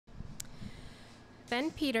Then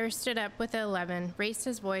Peter stood up with the 11, raised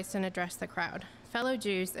his voice, and addressed the crowd. "Fellow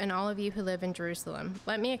Jews, and all of you who live in Jerusalem,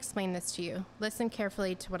 let me explain this to you. Listen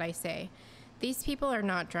carefully to what I say. These people are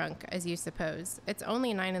not drunk, as you suppose. It's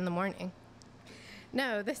only 9 a.m.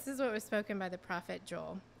 No, this is what was spoken by the prophet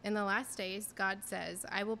Joel. In the last days, God says,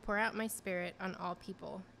 I will pour out my spirit on all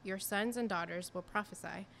people. Your sons and daughters will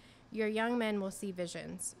prophesy. Your young men will see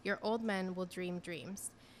visions. Your old men will dream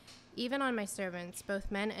dreams. Even on my servants,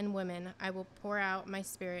 both men and women, I will pour out my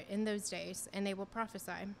spirit in those days, and they will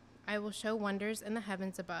prophesy. I will show wonders in the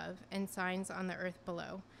heavens above and signs on the earth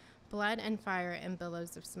below, blood and fire and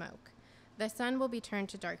billows of smoke. The sun will be turned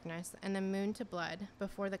to darkness and the moon to blood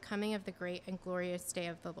before the coming of the great and glorious day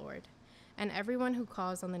of the Lord. And everyone who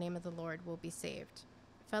calls on the name of the Lord will be saved.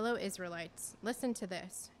 Fellow Israelites, listen to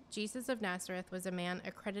this. Jesus of Nazareth was a man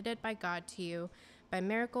accredited by God to you by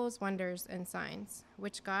miracles, wonders, and signs,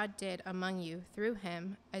 which God did among you through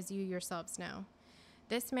him, as you yourselves know.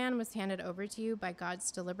 This man was handed over to you by God's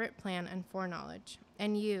deliberate plan and foreknowledge,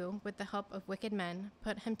 and you, with the help of wicked men,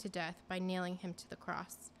 put him to death by nailing him to the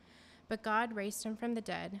cross. But God raised him from the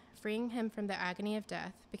dead, freeing him from the agony of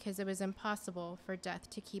death, because it was impossible for death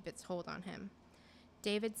to keep its hold on him.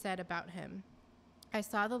 David said about him, I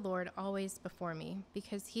saw the Lord always before me.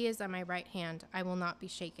 Because he is at my right hand, I will not be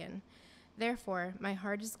shaken. Therefore, my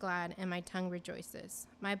heart is glad and my tongue rejoices.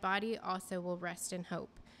 My body also will rest in hope,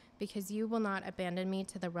 because you will not abandon me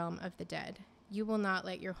to the realm of the dead. You will not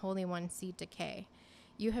let your Holy One see decay.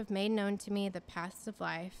 You have made known to me the paths of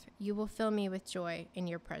life. You will fill me with joy in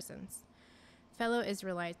your presence. Fellow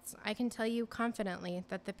Israelites, I can tell you confidently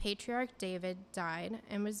that the patriarch David died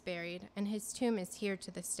and was buried, and his tomb is here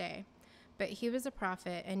to this day. But he was a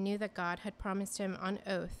prophet and knew that God had promised him on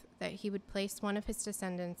oath that he would place one of his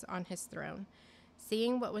descendants on his throne.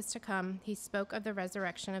 Seeing what was to come, he spoke of the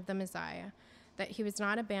resurrection of the Messiah, that he was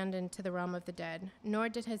not abandoned to the realm of the dead, nor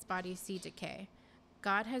did his body see decay.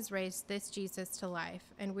 God has raised this Jesus to life,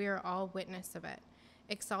 and we are all witness of it.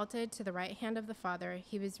 Exalted to the right hand of the Father,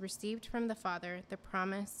 he was received from the Father, the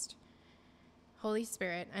promised Holy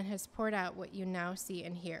Spirit, and has poured out what you now see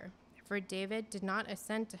and hear. For David did not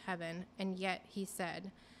ascend to heaven, and yet he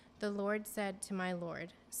said, The Lord said to my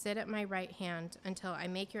Lord, Sit at my right hand until I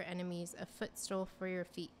make your enemies a footstool for your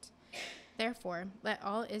feet. Therefore, let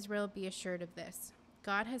all Israel be assured of this.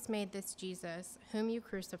 God has made this Jesus, whom you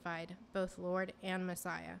crucified, both Lord and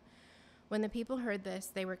Messiah. When the people heard this,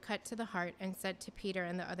 they were cut to the heart and said to Peter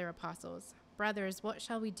and the other apostles, Brothers, what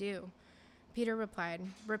shall we do? Peter replied,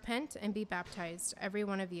 Repent and be baptized, every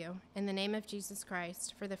one of you, in the name of Jesus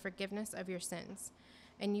Christ, for the forgiveness of your sins,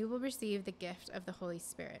 and you will receive the gift of the Holy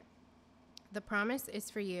Spirit. The promise is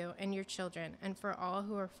for you and your children, and for all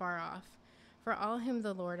who are far off, for all whom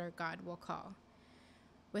the Lord our God will call.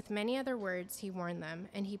 With many other words he warned them,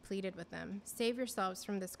 and he pleaded with them, Save yourselves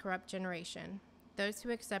from this corrupt generation. Those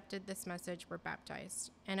who accepted this message were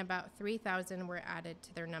baptized, and about 3,000 were added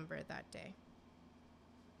to their number that day.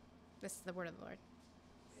 This is the word of the Lord.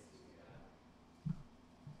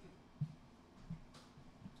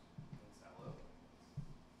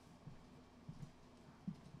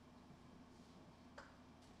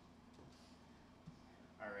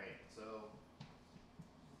 All right, so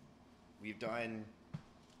we've done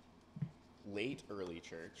late early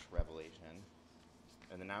church, Revelation,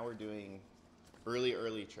 and then now we're doing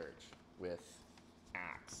early church with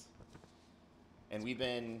Acts. And we've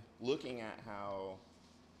been looking at how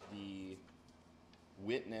the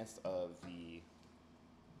witness of the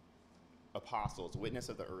apostles, witness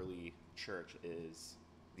of the early church, is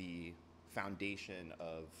the foundation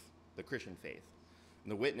of the Christian faith.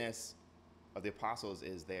 And the witness of the apostles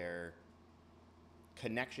is their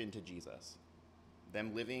connection to Jesus,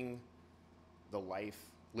 them living the life,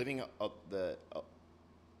 living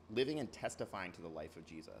and testifying to the life of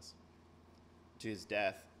Jesus, to his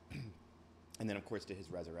death, and then of course to his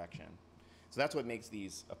resurrection. So that's what makes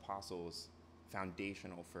these apostles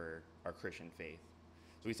foundational for our Christian faith.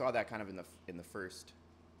 So we saw that kind of in the first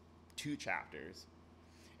 2 chapters.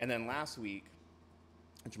 And then last week,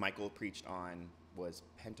 which Michael preached on, was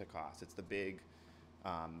Pentecost. It's the big,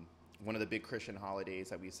 one of the big Christian holidays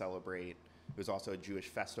that we celebrate. It was also a Jewish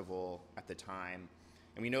festival at the time.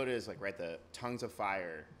 And we noticed, the tongues of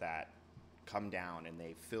fire that come down and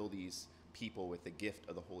they fill these people with the gift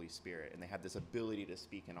of the Holy Spirit. And they have this ability to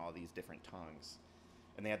speak in all these different tongues.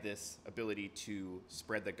 And they have this ability to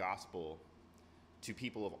spread the gospel to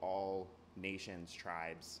people of all nations,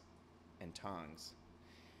 tribes, and tongues.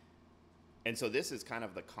 And so this is kind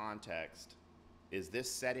of the context, is this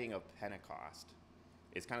setting of Pentecost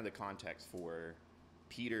is kind of the context for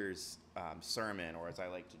Peter's sermon, or as I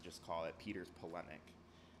like to just call it, Peter's polemic.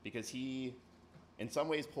 Because he in some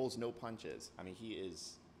ways pulls no punches. I mean, he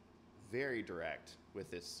is very direct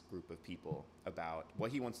with this group of people about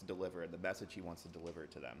what he wants to deliver and the message he wants to deliver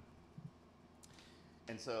to them.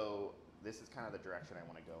 And so this is kind of the direction I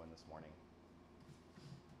want to go in this morning.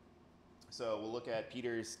 So we'll look at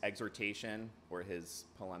Peter's exhortation, or his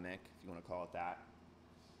polemic, if you want to call it that.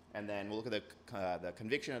 And then we'll look at the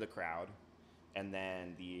conviction of the crowd, and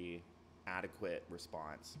then the adequate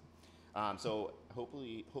response. So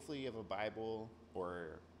hopefully you have a Bible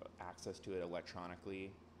or access to it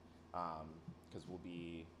electronically, because we'll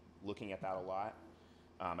be looking at that a lot.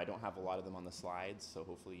 I don't have a lot of them on the slides, so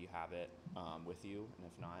hopefully you have it with you, and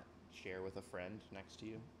if not, share with a friend next to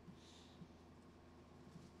you.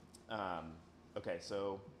 Okay,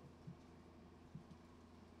 so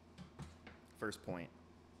first point.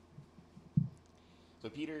 So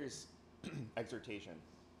Peter's exhortation.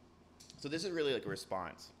 So this is really like a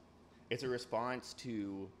response. It's a response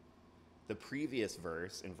to the previous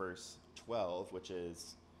verse in verse 12, which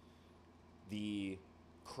is the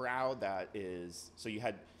crowd that is, so you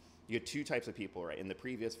had two types of people, right? In the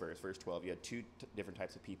previous verse, verse 12, you had two different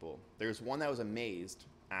types of people. There's one that was amazed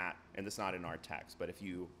at, and this is not in our text, but if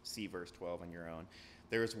you see verse 12 on your own,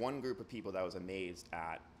 there was one group of people that was amazed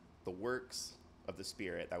at the works of the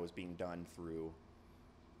Spirit that was being done through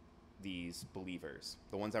these believers,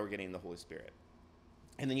 the ones that were getting the Holy Spirit.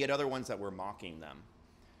 And then you had other ones that were mocking them,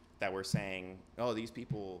 that were saying, oh, these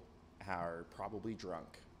people are probably drunk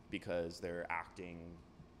because they're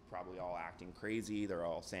probably all acting crazy. They're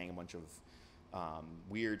all saying a bunch of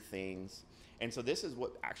weird things. And so this is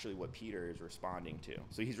what Peter is responding to.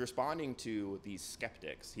 So he's responding to these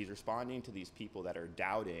skeptics. He's responding to these people that are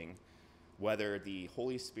doubting whether the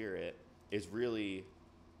Holy Spirit is really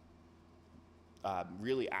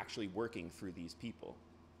actually working through these people.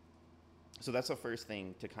 So that's the first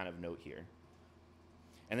thing to kind of note here.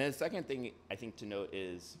 And then the second thing I think to note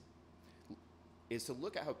is to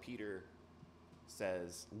look at how Peter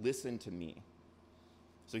says, listen to me.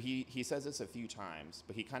 So he says this a few times,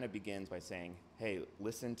 but he kind of begins by saying, hey,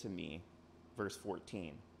 listen to me, verse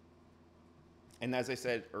 14. And as I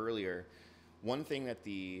said earlier, one thing that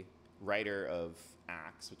the writer of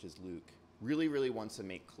Acts, which is Luke, really, really wants to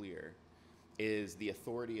make clear is the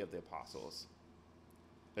authority of the apostles.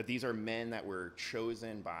 That these are men that were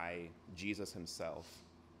chosen by Jesus himself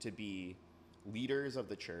to be leaders of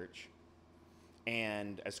the church.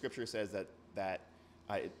 And as scripture says, that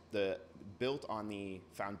built on the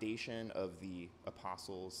foundation of the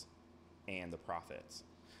apostles and the prophets.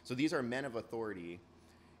 So these are men of authority,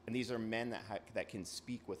 and these are men that can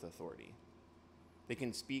speak with authority. They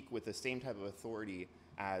can speak with the same type of authority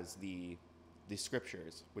as the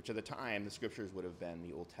scriptures, which at the time, the scriptures would have been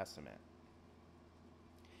the Old Testament.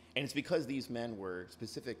 And it's because these men were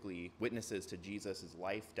specifically witnesses to Jesus'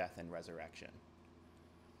 life, death, and resurrection.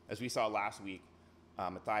 As we saw last week,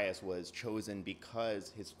 Matthias was chosen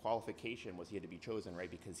because his qualification was he had to be chosen, right?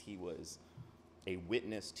 Because he was a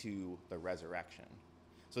witness to the resurrection.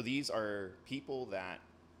 So these are people that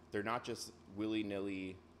they're not just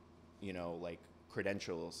willy-nilly, like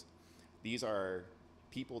credentials. These are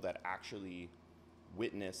people that actually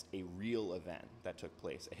witnessed a real event that took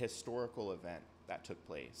place, a historical event that took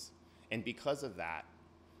place. And because of that,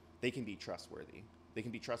 they can be trustworthy. They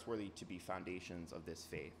can be trustworthy to be foundations of this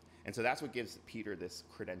faith. And so that's what gives Peter this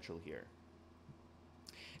credential here.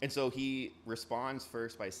 And so he responds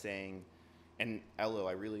first by saying, and Elo,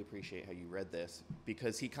 I really appreciate how you read this,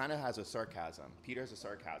 because he kind of has a sarcasm. Peter has a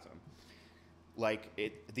sarcasm.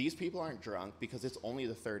 These people aren't drunk because it's only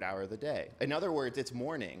the third hour of the day. In other words, it's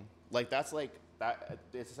morning. It's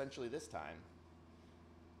essentially this time.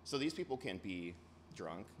 So these people can't be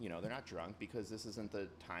drunk. They're not drunk because this isn't the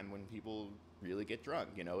time when people really get drunk.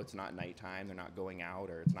 It's not nighttime. They're not going out,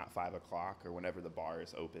 or it's not 5 o'clock, or whenever the bar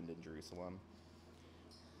is opened in Jerusalem.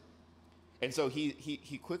 And so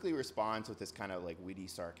he quickly responds with this kind of like witty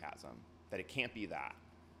sarcasm that it can't be that.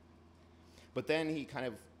 But then he kind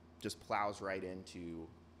of just plows right into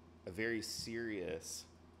a very serious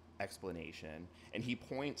explanation, and he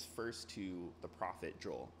points first to the prophet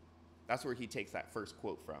Joel. That's where he takes that first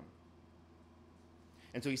quote from.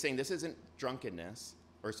 And so he's saying this isn't drunkenness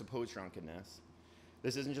or supposed drunkenness.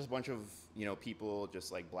 This isn't just a bunch of people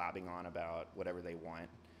just like blabbing on about whatever they want.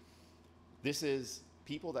 This is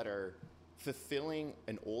people that are fulfilling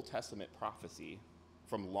an Old Testament prophecy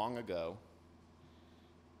from long ago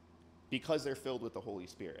because they're filled with the Holy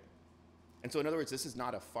Spirit. And so in other words, this is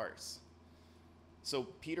not a farce. So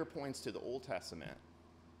Peter points to the Old Testament.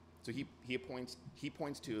 So he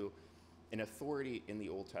points to an authority in the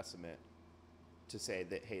Old Testament to say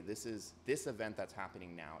that, hey, this event that's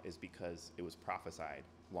happening now is because it was prophesied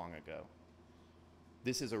long ago.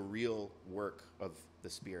 This is a real work of the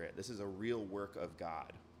Spirit. This is a real work of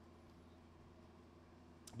God.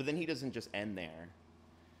 But then he doesn't just end there,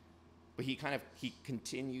 but he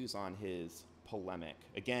continues on his polemic.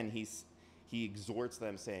 Again, he exhorts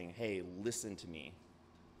them saying, hey, listen to me,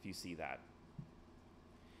 if you see that.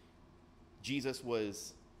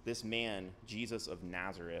 This man, Jesus of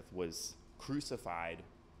Nazareth, was crucified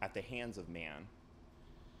at the hands of man.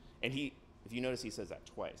 And if you notice, he says that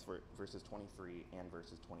twice, verses 23 and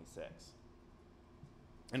verses 26.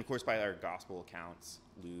 And of course, by our gospel accounts,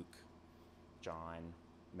 Luke, John,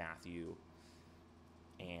 Matthew,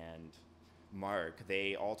 and Mark,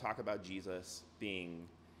 they all talk about Jesus being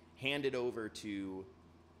handed over to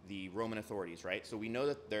the Roman authorities, right? So we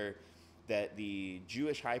know that the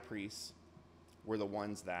Jewish high priests were the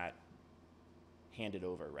ones that handed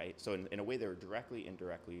over, right? So in a way, they were directly,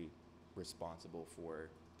 indirectly responsible for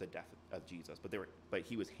the death of Jesus. But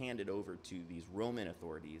he was handed over to these Roman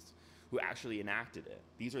authorities who actually enacted it.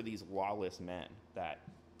 These are these lawless men that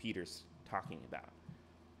Peter's talking about.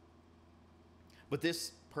 But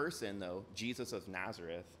this person, though, Jesus of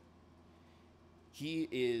Nazareth, he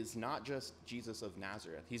is not just Jesus of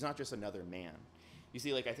Nazareth. He's not just another man. You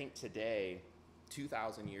see, I think today,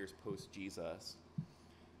 2,000 years post-Jesus,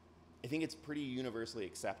 I think it's pretty universally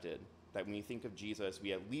accepted that when we think of Jesus,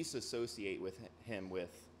 we at least associate with him with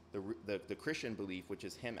the Christian belief, which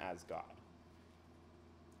is him as God.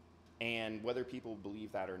 And whether people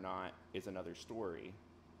believe that or not is another story.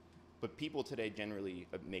 But people today generally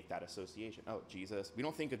make that association. Oh, Jesus. We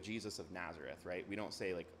don't think of Jesus of Nazareth, right? We don't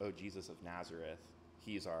say oh, Jesus of Nazareth,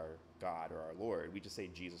 he's our God or our Lord. We just say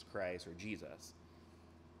Jesus Christ or Jesus.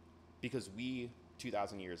 Because we,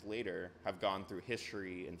 2,000 years later, have gone through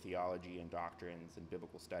history and theology and doctrines and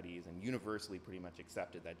biblical studies and universally pretty much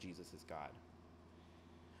accepted that Jesus is God.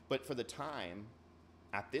 But for the time,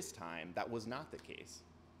 at this time, that was not the case.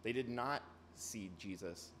 They did not see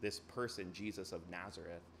Jesus, this person, Jesus of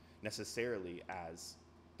Nazareth, necessarily as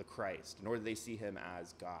the Christ, nor did they see him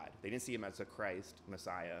as God. They didn't see him as a Christ,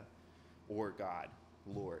 Messiah, or God,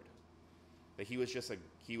 Lord. But he was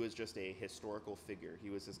just a historical figure. He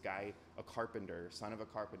was this guy, a carpenter, son of a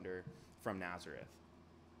carpenter from Nazareth.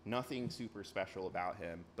 Nothing super special about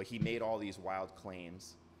him, but he made all these wild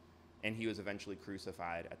claims, and he was eventually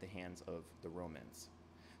crucified at the hands of the Romans.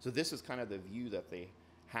 So this is kind of the view that they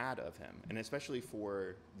had of him, and especially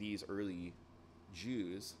for these early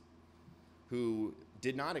Jews who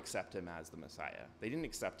did not accept him as the Messiah. They didn't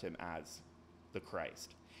accept him as the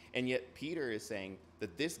Christ. And yet Peter is saying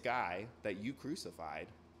that this guy that you crucified,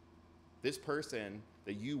 this person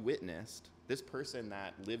that you witnessed, this person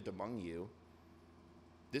that lived among you,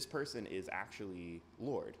 this person is actually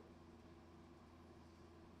Lord.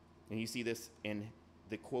 And you see this in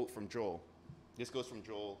the quote from Joel. This goes from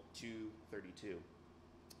Joel 2:32.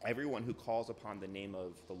 Everyone who calls upon the name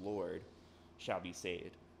of the Lord shall be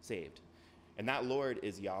saved. And that Lord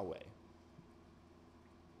is Yahweh.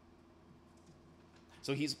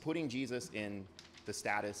 So he's putting Jesus in the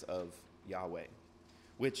status of Yahweh,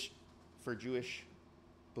 which for Jewish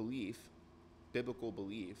belief, biblical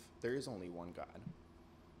belief, there is only one God.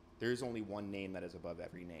 There is only one name that is above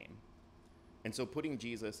every name. And so putting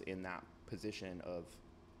Jesus in that position of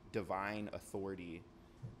divine authority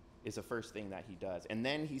is the first thing that he does. And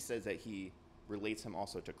then he says that he relates him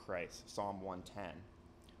also to Christ, Psalm 110,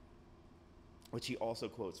 which he also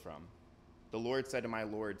quotes from. The Lord said to my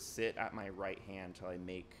Lord, sit at my right hand till I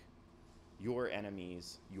make your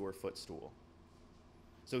enemies your footstool.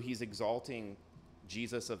 So he's exalting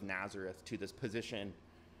Jesus of Nazareth to this position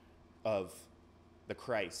of the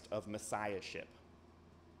Christ, of messiahship,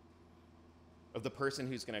 of the person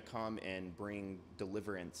who's going to come and bring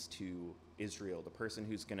deliverance to Israel, the person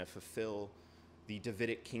who's going to fulfill the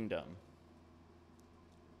Davidic kingdom.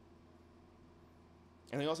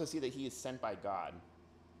 And we also see that he is sent by God,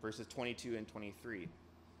 verses 22 and 23,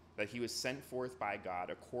 that he was sent forth by God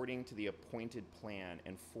according to the appointed plan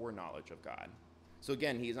and foreknowledge of God. So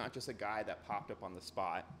again, he's not just a guy that popped up on the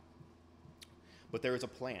spot, but there was a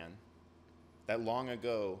plan that long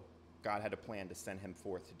ago God had a plan to send him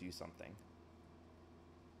forth to do something.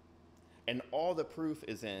 And all the proof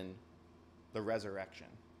is in the resurrection.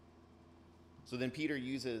 So then Peter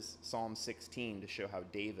uses Psalm 16 to show how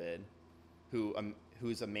David,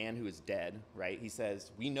 who's a man who is dead, right? He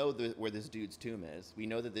says, we know where this dude's tomb is. We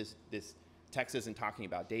know that this text isn't talking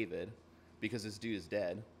about David because this dude is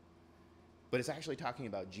dead, but it's actually talking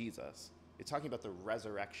about Jesus. It's talking about the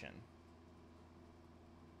resurrection.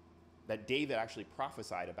 That David actually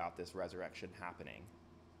prophesied about this resurrection happening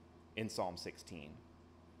in Psalm 16.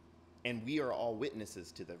 And we are all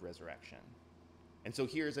witnesses to the resurrection. And so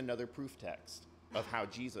here's another proof text of how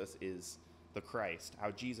Jesus is the Christ,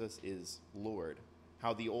 how Jesus is Lord,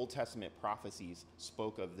 how the Old Testament prophecies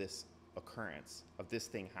spoke of this occurrence, of this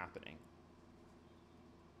thing happening.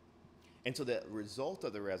 And so the result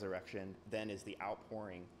of the resurrection then is the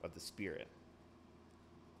outpouring of the Spirit.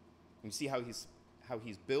 You see how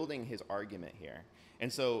he's building his argument here.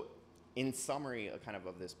 And so in summary kind of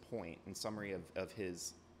this point, in summary of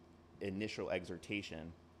his initial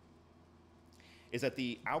exhortation, is that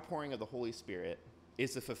the outpouring of the Holy Spirit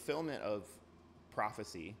is the fulfillment of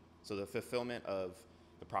prophecy, so the fulfillment of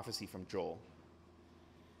the prophecy from Joel.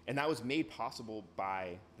 And that was made possible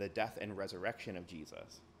by the death and resurrection of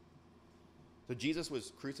Jesus. So Jesus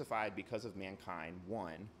was crucified because of mankind,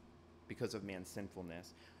 one, because of man's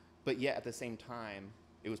sinfulness, but yet at the same time,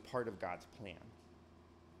 it was part of God's plan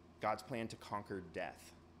to conquer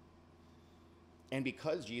death. And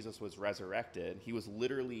because Jesus was resurrected, he was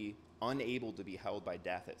literally unable to be held by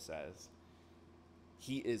death, it says.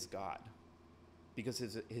 He is God because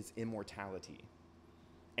his immortality.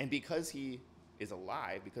 And because he is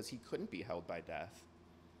alive, because he couldn't be held by death,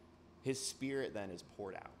 his Spirit then is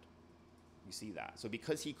poured out. You see that. So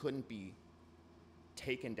because he couldn't be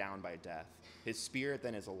taken down by death, his Spirit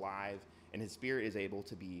then is alive, and his Spirit is able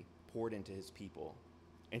to be poured into his people,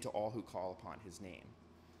 into all who call upon his name.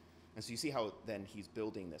 And so you see how then he's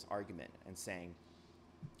building this argument and saying,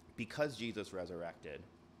 because Jesus resurrected,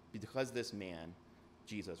 because this man,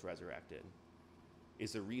 Jesus resurrected,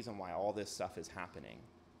 is the reason why all this stuff is happening.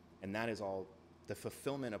 And that is all the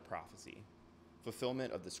fulfillment of prophecy,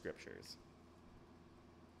 fulfillment of the scriptures.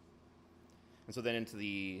 And so then into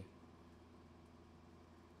the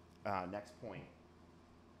next point.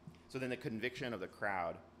 So then the conviction of the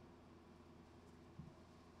crowd.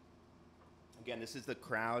 Again, this is the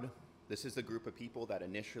crowd. This is the group of people that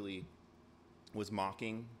initially was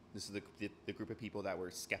mocking. This is the group of people that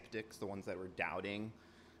were skeptics, the ones that were doubting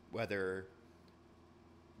whether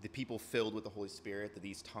the people filled with the Holy Spirit, that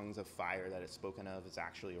these tongues of fire that is spoken of is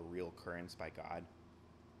actually a real occurrence by God.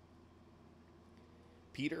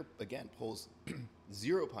 Peter, again, pulls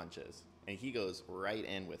 0 punches, and he goes right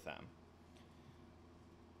in with them.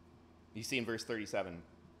 You see in verse 37,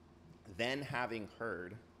 then having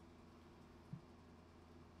heard,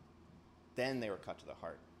 then they were cut to the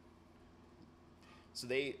heart. So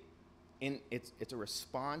it's a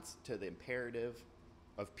response to the imperative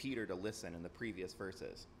of Peter to listen in the previous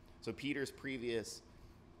verses. So Peter's previous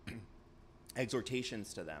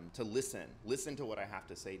exhortations to them to listen to what I have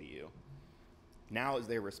to say to you. Now is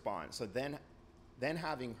their response. So then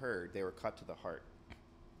having heard, they were cut to the heart.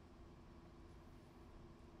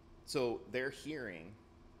 So their hearing,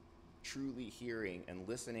 truly hearing and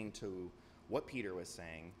listening to what Peter was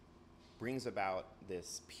saying, brings about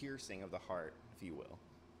this piercing of the heart, if you will.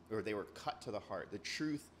 Or they were cut to the heart. The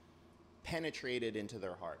truth penetrated into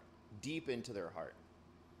their heart, deep into their heart,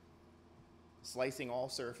 slicing all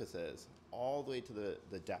surfaces, all the way to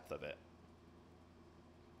the depth of it.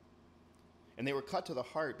 And they were cut to the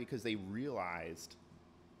heart because they realized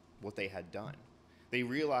what they had done. They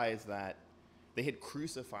realized that they had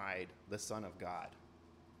crucified the Son of God.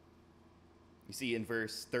 You see in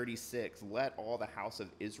verse 36, let all the house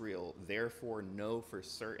of Israel therefore know for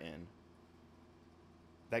certain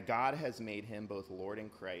that God has made him both Lord and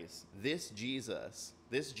Christ, this Jesus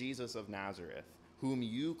of Nazareth, whom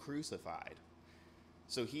you crucified.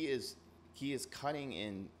 So he is cutting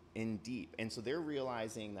in deep. And so they're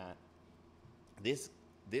realizing that this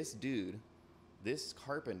dude, this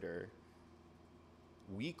carpenter,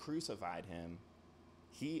 we crucified him.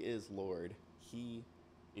 He is Lord. He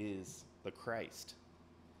is the Christ.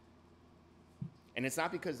 And it's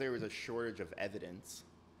not because there was a shortage of evidence,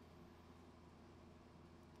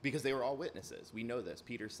 because they were all witnesses. We know this.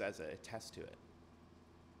 Peter says it, attests to it.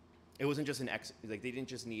 It wasn't just they didn't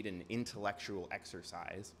just need an intellectual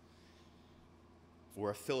exercise or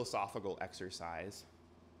a philosophical exercise,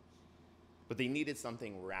 but they needed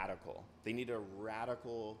something radical. They needed a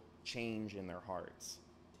radical change in their hearts.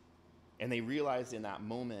 And they realized in that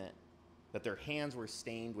moment that their hands were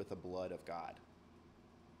stained with the blood of God.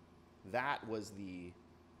 That was the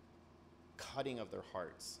cutting of their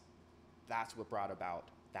hearts. That's what brought about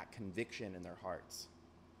that conviction in their hearts.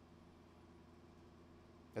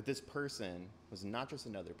 That this person was not just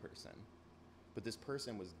another person, but this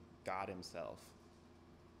person was God himself.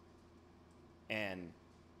 And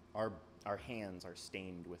our hands are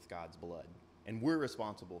stained with God's blood. And we're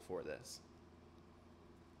responsible for this.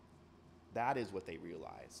 That is what they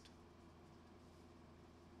realized.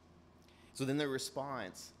 So then the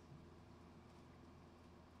response,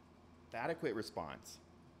 the adequate response.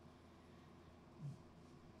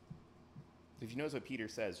 If you notice what Peter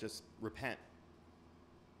says, just repent.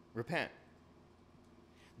 Repent.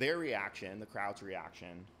 Their reaction, the crowd's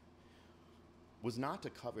reaction, was not to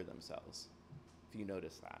cover themselves, if you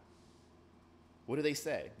notice that. What do they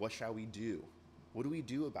say? What shall we do? What do we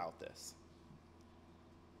do about this?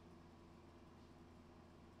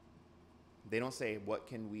 They don't say, what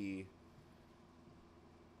can we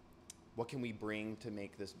bring to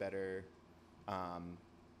make this better?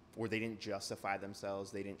 Or they didn't justify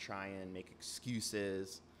themselves. They didn't try and make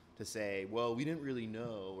excuses to say, well, we didn't really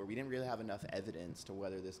know, or we didn't really have enough evidence to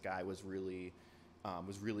whether this guy was really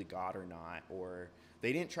God or not. Or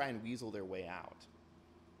they didn't try and weasel their way out.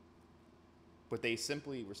 But they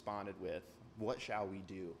simply responded with, what shall we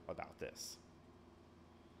do about this?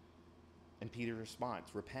 And Peter's response,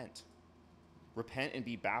 repent. Repent and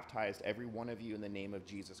be baptized, every one of you, in the name of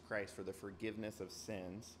Jesus Christ for the forgiveness of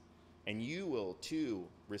sins, and you will too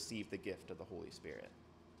receive the gift of the Holy Spirit.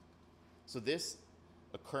 So this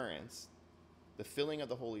occurrence, the filling of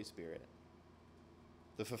the Holy Spirit,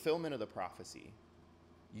 the fulfillment of the prophecy,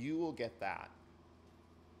 you will get that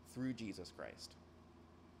through Jesus Christ.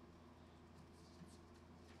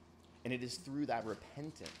 And it is through that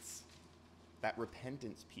repentance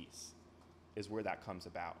piece is where that comes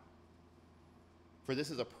about. For this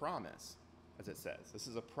is a promise, as it says. This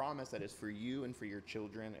is a promise that is for you and for your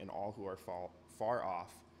children and all who are far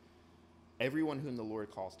off, everyone whom the Lord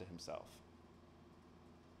calls to himself.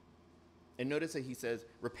 And notice that he says,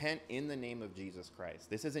 repent in the name of Jesus Christ.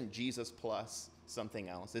 This isn't Jesus plus something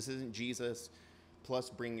else. This isn't Jesus plus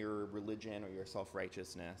bring your religion or your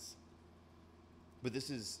self-righteousness. But this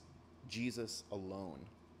is Jesus alone.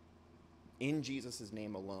 In Jesus'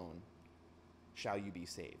 name alone shall you be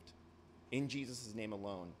saved. In Jesus' name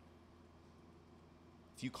alone,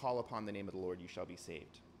 if you call upon the name of the Lord, you shall be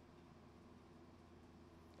saved.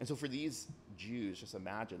 And so for these Jews, just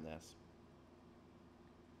imagine this.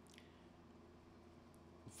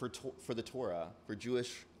 For the Torah, for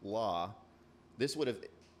Jewish law, this would have,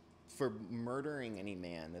 for murdering any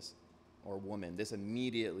man or woman, this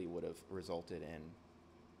immediately would have resulted in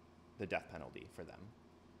the death penalty for them.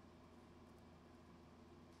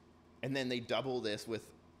 And then they double this with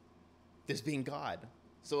this being God.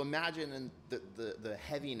 So imagine the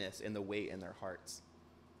heaviness and the weight in their hearts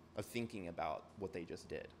of thinking about what they just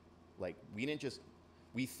did. Like,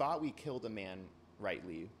 we thought we killed a man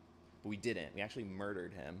rightly, but we didn't. We actually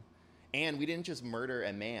murdered him. And we didn't just murder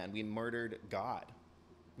a man, we murdered God.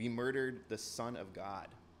 We murdered the Son of God.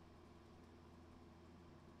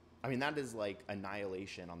 I mean, that is like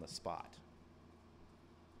annihilation on the spot.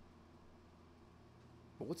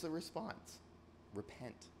 But what's the response?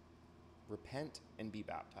 Repent. Repent and be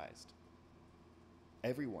baptized.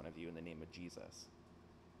 Every one of you in the name of Jesus.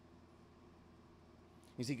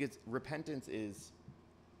 You see, because repentance is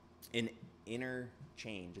an inner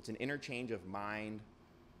change. It's an inner change of mind,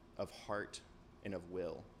 of heart, and of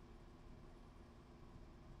will.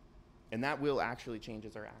 And that will actually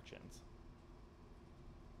changes our actions.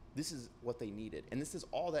 This is what they needed. And this is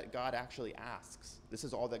all that God actually asks. This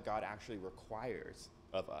is all that God actually requires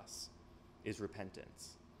of us, is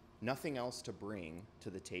repentance. Nothing else to bring to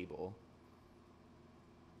the table,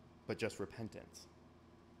 but just repentance.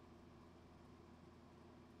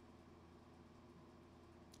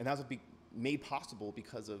 And that was made possible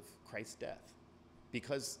because of Christ's death.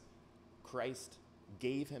 Because Christ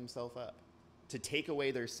gave himself up to take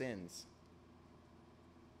away their sins.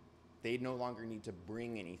 They no longer need to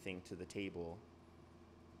bring anything to the table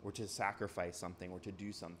or to sacrifice something or to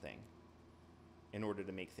do something in order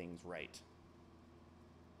to make things right.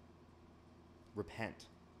 Repent.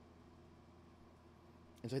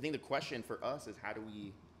 And so I think the question for us is, how do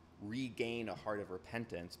we regain a heart of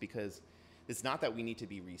repentance? Because it's not that we need to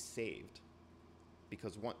be resaved.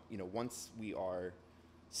 Because once we are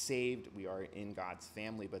saved, we are in God's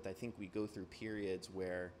family. But I think we go through periods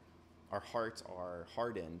where our hearts are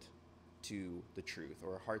hardened to the truth,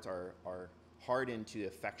 or our hearts are hardened to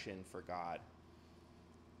affection for God.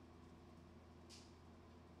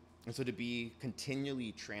 And so to be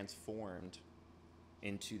continually transformed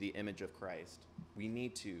into the image of Christ, we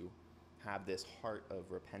need to have this heart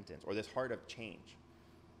of repentance, or this heart of change,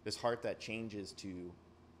 this heart that changes to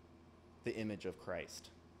the image of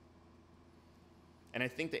Christ. And I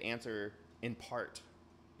think the answer, in part,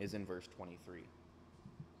 is in verse 23.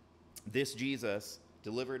 This Jesus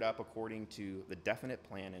delivered up according to the definite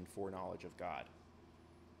plan and foreknowledge of God,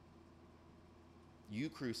 you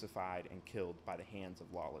crucified and killed by the hands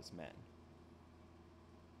of lawless men.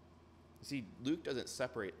 See, Luke doesn't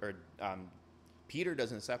separate, or Peter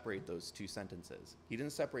doesn't separate those two sentences. He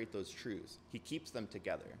doesn't separate those truths. He keeps them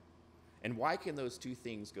together. And why can those two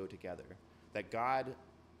things go together? That God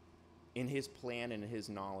in his plan and his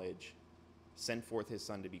knowledge, sent forth his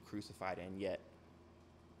son to be crucified, and yet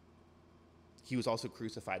he was also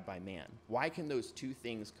crucified by man. Why can those two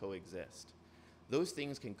things coexist? Those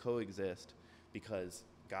things can coexist because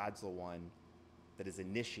God's the one that is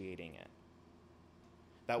initiating it.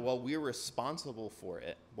 That while we're responsible for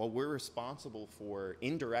it, while we're responsible for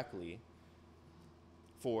indirectly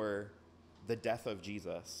for the death of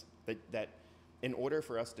Jesus, that in order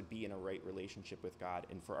for us to be in a right relationship with God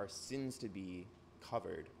and for our sins to be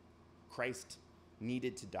covered, Christ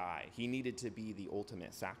needed to die. He needed to be the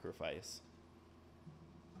ultimate sacrifice.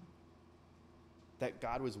 That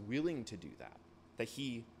God was willing to do that. That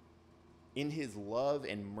he, in his love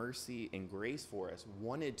and mercy and grace for us,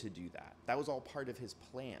 wanted to do that. That was all part of his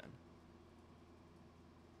plan.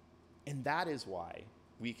 And that is why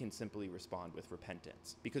we can simply respond with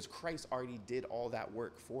repentance, because Christ already did all that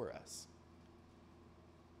work for us.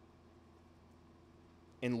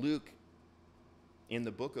 In Luke, in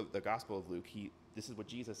the book of the Gospel of Luke, this is what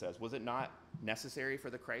Jesus says: was it not necessary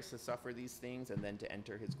for the Christ to suffer these things and then to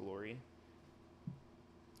enter his glory?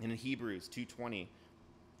 And in Hebrews 2:20,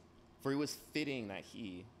 for it was fitting that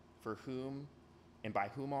he, for whom and by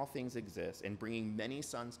whom all things exist, and bringing many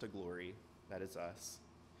sons to glory, that is us,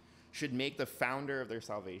 should make the founder of their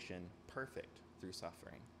salvation perfect through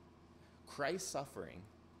suffering. Christ's suffering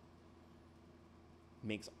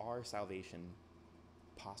makes our salvation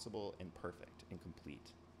possible and perfect and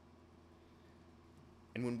complete.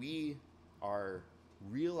 And when we are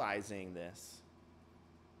realizing this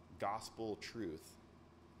gospel truth,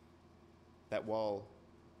 that while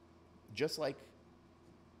just like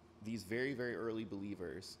these very, very early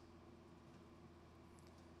believers,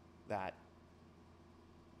 that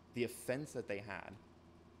the offense that they had,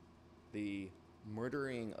 the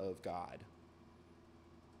murdering of God,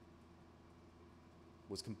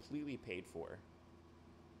 was completely paid for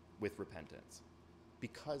with repentance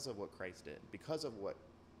because of what Christ did, because of what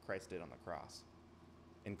Christ did on the cross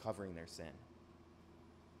in covering their sin.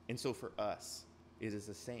 And so for us, it is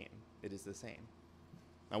the same. It is the same.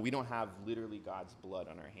 Now, we don't have literally God's blood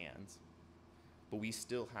on our hands, but we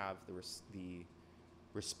still have the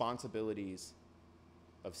responsibilities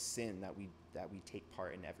of sin that we take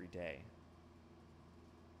part in every day.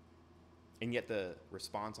 And yet the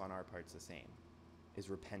response on our part is the same, is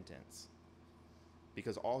repentance.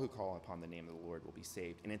 Because all who call upon the name of the Lord will be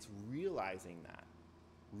saved. And it's realizing that,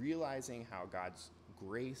 realizing how God's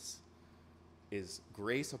grace is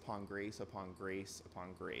grace upon grace upon grace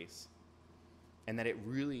upon grace, and that it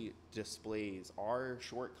really displays our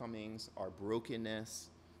shortcomings, our brokenness,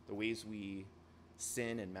 the ways we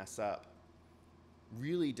sin and mess up,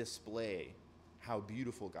 really display how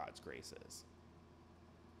beautiful God's grace is.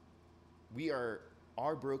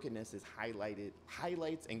 Our brokenness is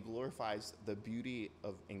highlights and glorifies the beauty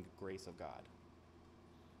of and grace of God.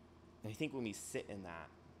 And I think when we sit in that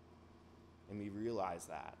and we realize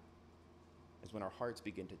that is when our hearts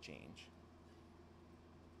begin to change.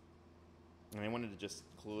 And I wanted to just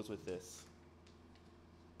close with this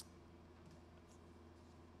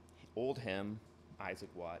old hymn, Isaac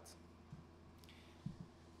Watts.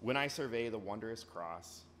 When I survey the wondrous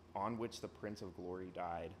cross on which the Prince of Glory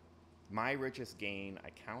died, my richest gain I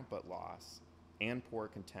count but loss, and pour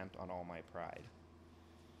contempt on all my pride.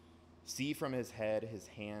 See from his head, his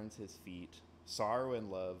hands, his feet, sorrow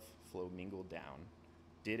and love flow mingled down.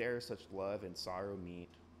 Did e'er such love and sorrow meet,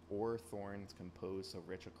 or thorns compose so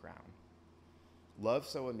rich a crown? Love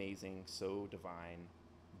so amazing, so divine,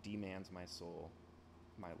 demands my soul,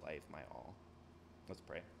 my life, my all. Let's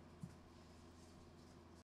pray.